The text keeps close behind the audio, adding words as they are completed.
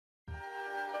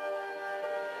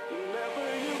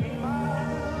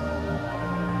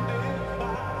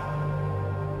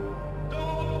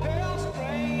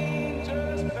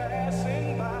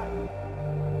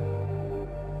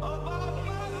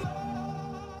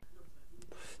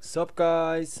Sup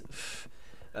guys,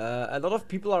 a lot of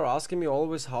people are asking me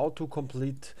always how to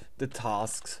complete the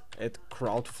tasks at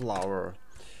Crowdflower.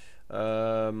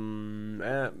 In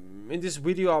this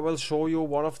video I will show you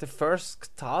one of the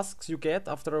first tasks you get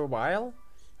after a while,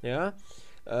 yeah,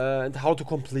 and how to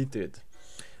complete it.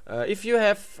 If you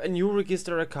have a new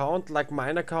register account like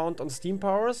mine account on Steam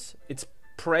Powers, it's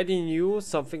pretty new,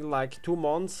 something like 2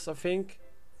 months I think.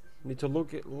 Need to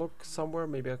look somewhere,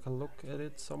 maybe I can look at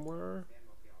it somewhere.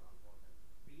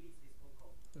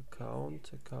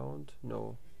 Account,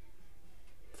 no.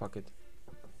 Fuck it.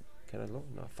 Can I look?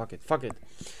 No, fuck it.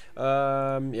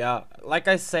 Yeah, like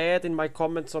I said in my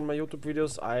comments on my YouTube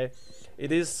videos,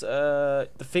 it is the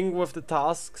thing with the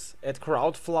tasks at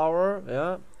Crowdflower,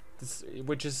 yeah,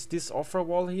 which is this offer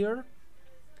wall here.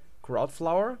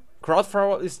 Crowdflower.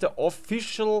 Crowdflower is the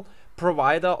official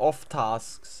provider of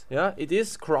tasks. Yeah, it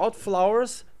is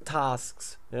Crowdflower's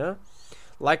tasks. Yeah,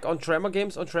 like on Tremor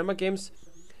Games. On Tremor Games,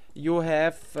 you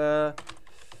have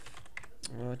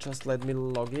just let me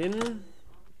log in.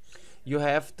 You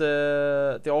have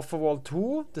the offer wall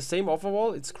 2, the same offer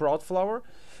wall. It's Crowdflower,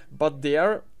 but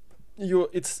there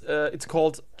it's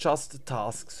called just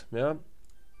tasks. Yeah,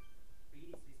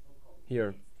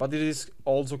 here, but it is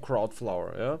also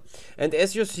Crowdflower. Yeah, and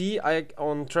as you see,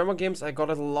 on Tremor Games I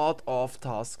got a lot of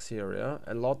tasks here. Yeah,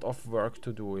 a lot of work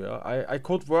to do. Yeah, I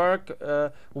could work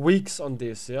weeks on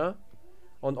this. Yeah,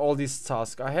 on all these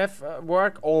tasks. I have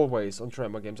work always on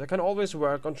Tremor Games. I can always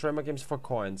work on Tremor Games for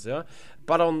coins, yeah.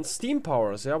 But on Steam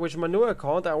Powers, yeah, which is my new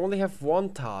account, I only have 1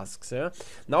 task, yeah.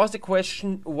 Now is the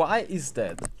question, why is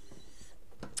that?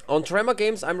 On Tremor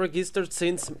Games, I'm registered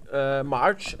since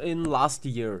March in last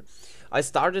year. I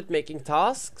started making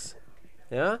tasks,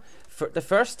 yeah. The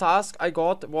first task I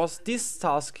got was this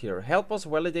task here. Help us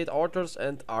validate authors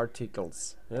and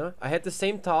articles. Yeah, I had the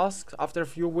same task after a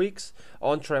few weeks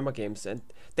on Tremor Games, and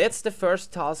that's the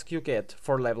first task you get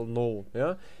for level 0.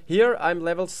 Yeah, here I'm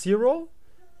level 0,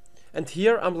 and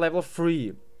here I'm level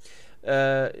 3.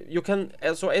 You can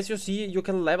so as you see, you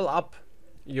can level up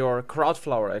your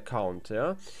Crowdflower account.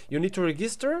 Yeah, you need to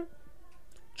register.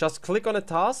 Just click on a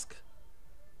task,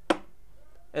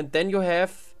 and then you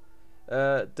have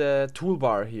the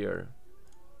toolbar here.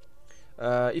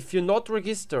 If you're not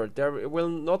registered, there will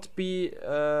not be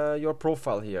your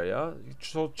profile here. Yeah,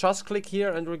 so just click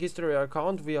here and register your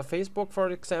account via Facebook, for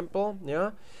example.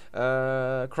 Yeah,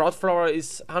 Crowdflower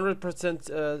is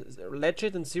 100%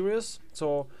 legit and serious,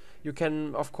 so you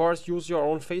can of course use your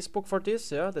own Facebook for this.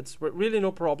 Yeah, that's really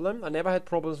no problem. I never had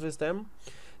problems with them.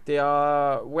 They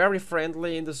are very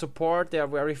friendly in the support, they are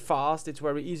very fast, it's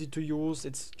very easy to use,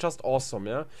 it's just awesome,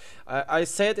 yeah. I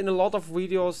said in a lot of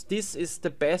videos, this is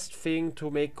the best thing to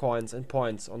make coins and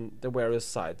points on the various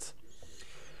sites.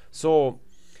 So,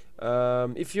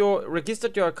 if you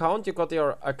registered your account, you got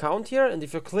your account here, and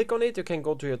if you click on it, you can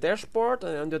go to your dashboard,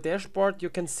 and on your dashboard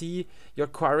you can see your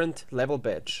current level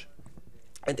badge.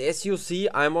 And as you see,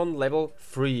 I'm on level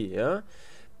 3, yeah.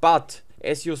 But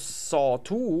as you saw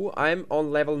too, I'm on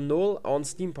level 0 on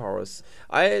Steam Powers.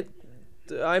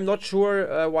 I'm not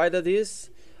sure why that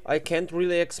is. I can't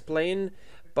really explain,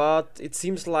 but it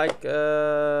seems like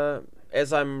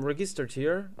as I'm registered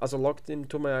here, as I logged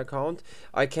into my account,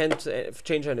 I can't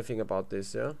change anything about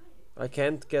this. Yeah, I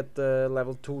can't get the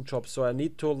level 2 job, so I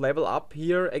need to level up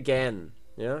here again.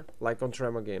 Yeah, like on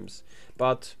Tremor Games.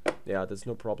 But yeah, that's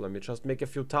no problem. You just make a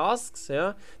few tasks.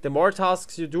 Yeah, the more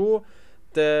tasks you do,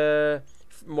 the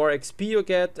more XP you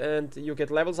get, and you get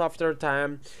levels after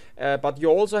time, but you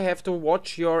also have to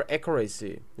watch your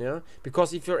accuracy, yeah,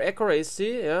 because if your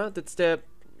accuracy, yeah, that's the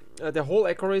whole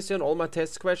accuracy on all my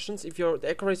test questions, if your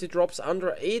accuracy drops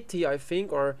under 80, I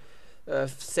think, or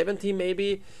 70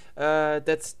 maybe,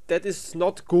 that is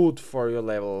not good for your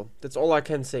level. That's all I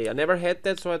can say. I never had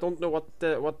that, so I don't know what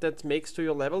that makes to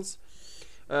your levels.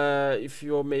 If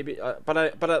you maybe,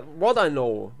 what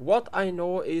I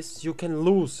know is you can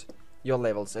lose your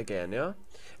levels again, yeah,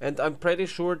 and I'm pretty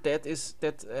sure that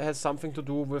has something to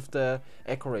do with the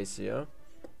accuracy, yeah.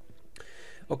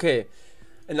 Okay,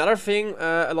 another thing,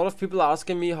 a lot of people are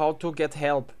asking me how to get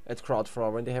help at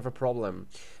Crowdflower when they have a problem.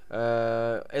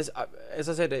 As I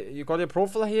said, you got your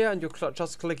profile here, and you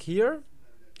just click here.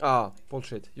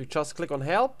 Bullshit. You just click on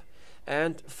help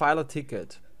and file a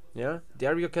ticket. Yeah,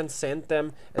 there you can send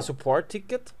them a support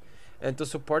ticket, and the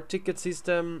support ticket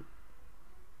system,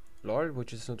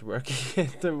 which is not working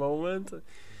at the moment.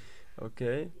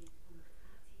 Okay,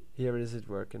 Here is it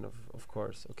working, of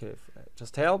course. Okay,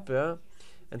 just help, yeah,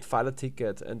 and file a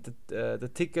ticket, and the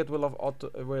ticket will have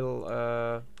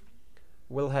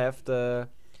will have the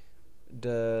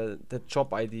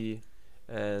job ID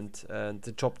and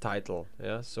the job title,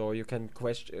 yeah. So you can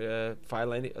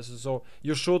file any. So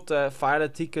you should file a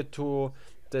ticket to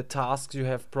the tasks you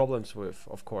have problems with,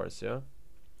 of course, yeah.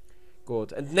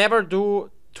 Good, and never do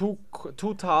two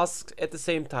tasks at the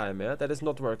same time, yeah. That is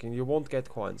not working. You won't get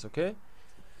coins, okay.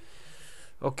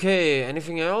 Okay,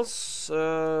 anything else?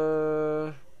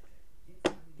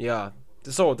 Yeah.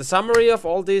 So the summary of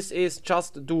all this is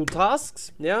just do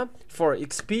tasks, yeah. For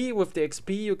XP, with the XP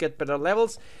you get better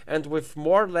levels, and with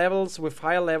more levels, with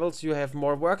higher levels, you have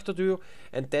more work to do,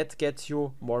 and that gets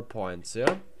you more points,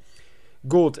 yeah.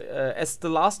 Good. As the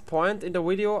last point in the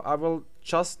video, I will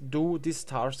just do this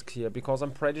task here, because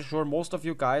I'm pretty sure most of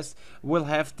you guys will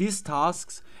have these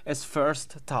tasks as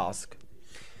first task.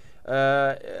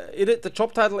 The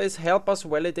job title is help us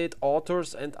validate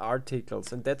authors and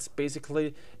articles, and that's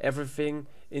basically everything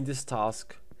in this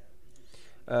task.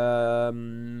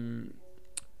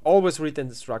 Always read the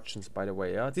instructions, by the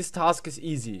way, yeah. This task is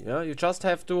easy, yeah. You just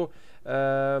have to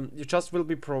you just will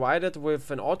be provided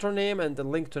with an author name and a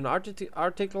link to an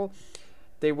article.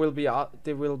 They will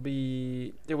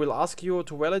ask you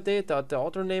to validate that the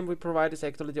author name we provide is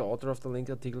actually the author of the link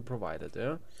article provided,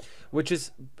 yeah, which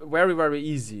is very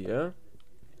easy, yeah.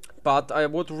 But I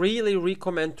would really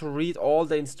recommend to read all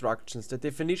the instructions, the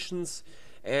definitions,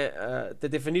 the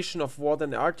definition of what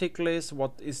an article is,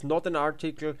 what is not an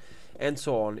article, and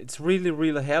so on. It's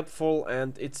really helpful,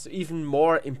 and it's even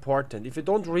more important. If you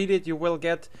don't read it, you will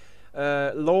get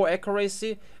low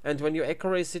accuracy, and when your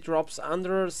accuracy drops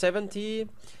under 70,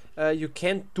 you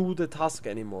can't do the task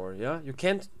anymore, yeah. You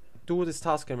can't do this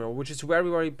task anymore, which is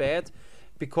very bad,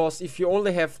 because if you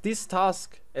only have this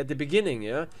task at the beginning,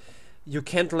 yeah, you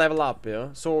can't level up,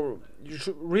 yeah. So you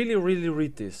should really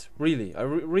read this. Really, I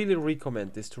really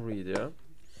recommend this to read, yeah.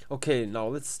 Okay, now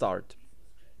let's start.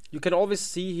 You can always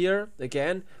see here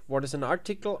again what is an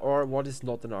article or what is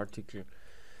not an article.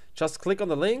 Just click on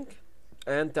the link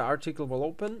and the article will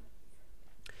open.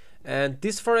 And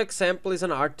this, for example, is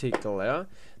an article, yeah.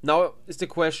 Now is the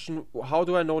question, how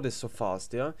do I know this so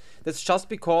fast, yeah? That's just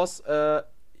because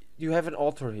you have an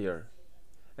author here.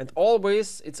 And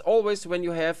it's always when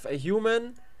you have a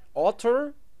human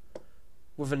author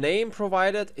with a name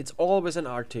provided, it's always an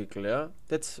article, yeah.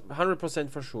 That's 100%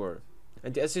 for sure.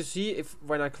 And as you see,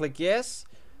 when I click yes,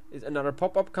 another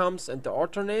pop-up comes and the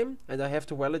author name, and I have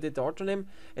to validate the author name,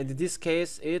 and in this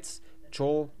case it's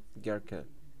Joel Gerke.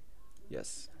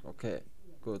 Yes, okay,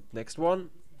 good. Next one.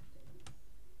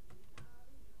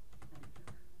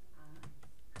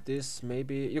 This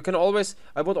maybe you can always.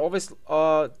 I would always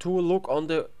to look on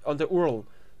the URL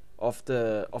of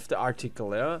the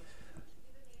article. Yeah.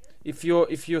 If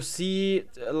you see,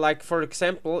 like for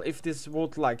example, if this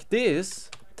would like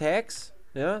this tags,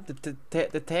 yeah, the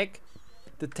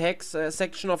tags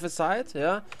section of a site,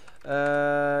 yeah,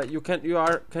 you can be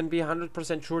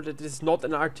 100% sure that this is not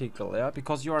an article, yeah,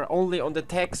 because you are only on the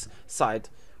tags side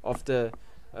of the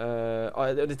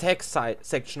text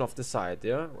section of the site,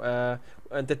 yeah,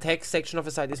 and the text section of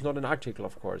the site is not an article,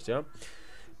 of course, yeah.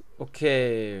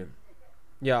 Okay,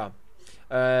 yeah.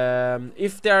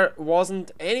 If there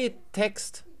wasn't any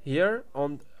text here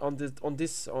on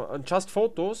just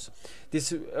photos,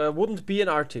 this wouldn't be an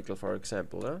article, for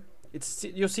example. Yeah?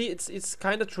 You see, it's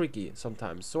kind of tricky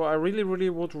sometimes. So I really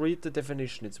would read the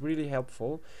definition. It's really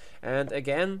helpful. And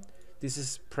again, this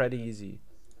is pretty easy.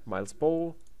 Miles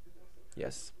Bow.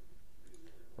 Yes.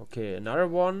 Okay, another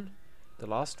one, the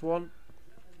last one.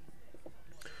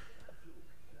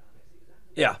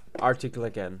 Yeah, article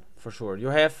again, for sure. You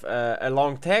have a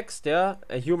long text, yeah,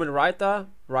 a human writer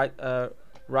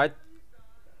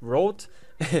wrote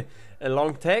a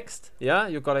long text, yeah.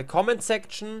 You got a comment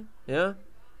section, yeah,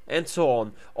 and so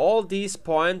on. All these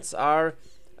points are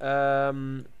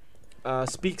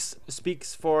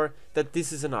speaks for that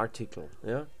this is an article,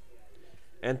 yeah,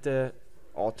 and the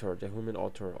author, the human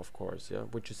author, of course, yeah,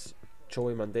 which is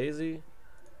Joey Mandesi.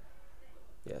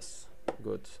 Yes,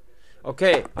 good.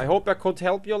 Okay, I hope I could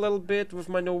help you a little bit with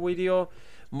my new video.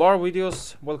 More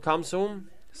videos will come soon.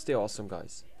 Stay awesome,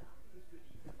 guys.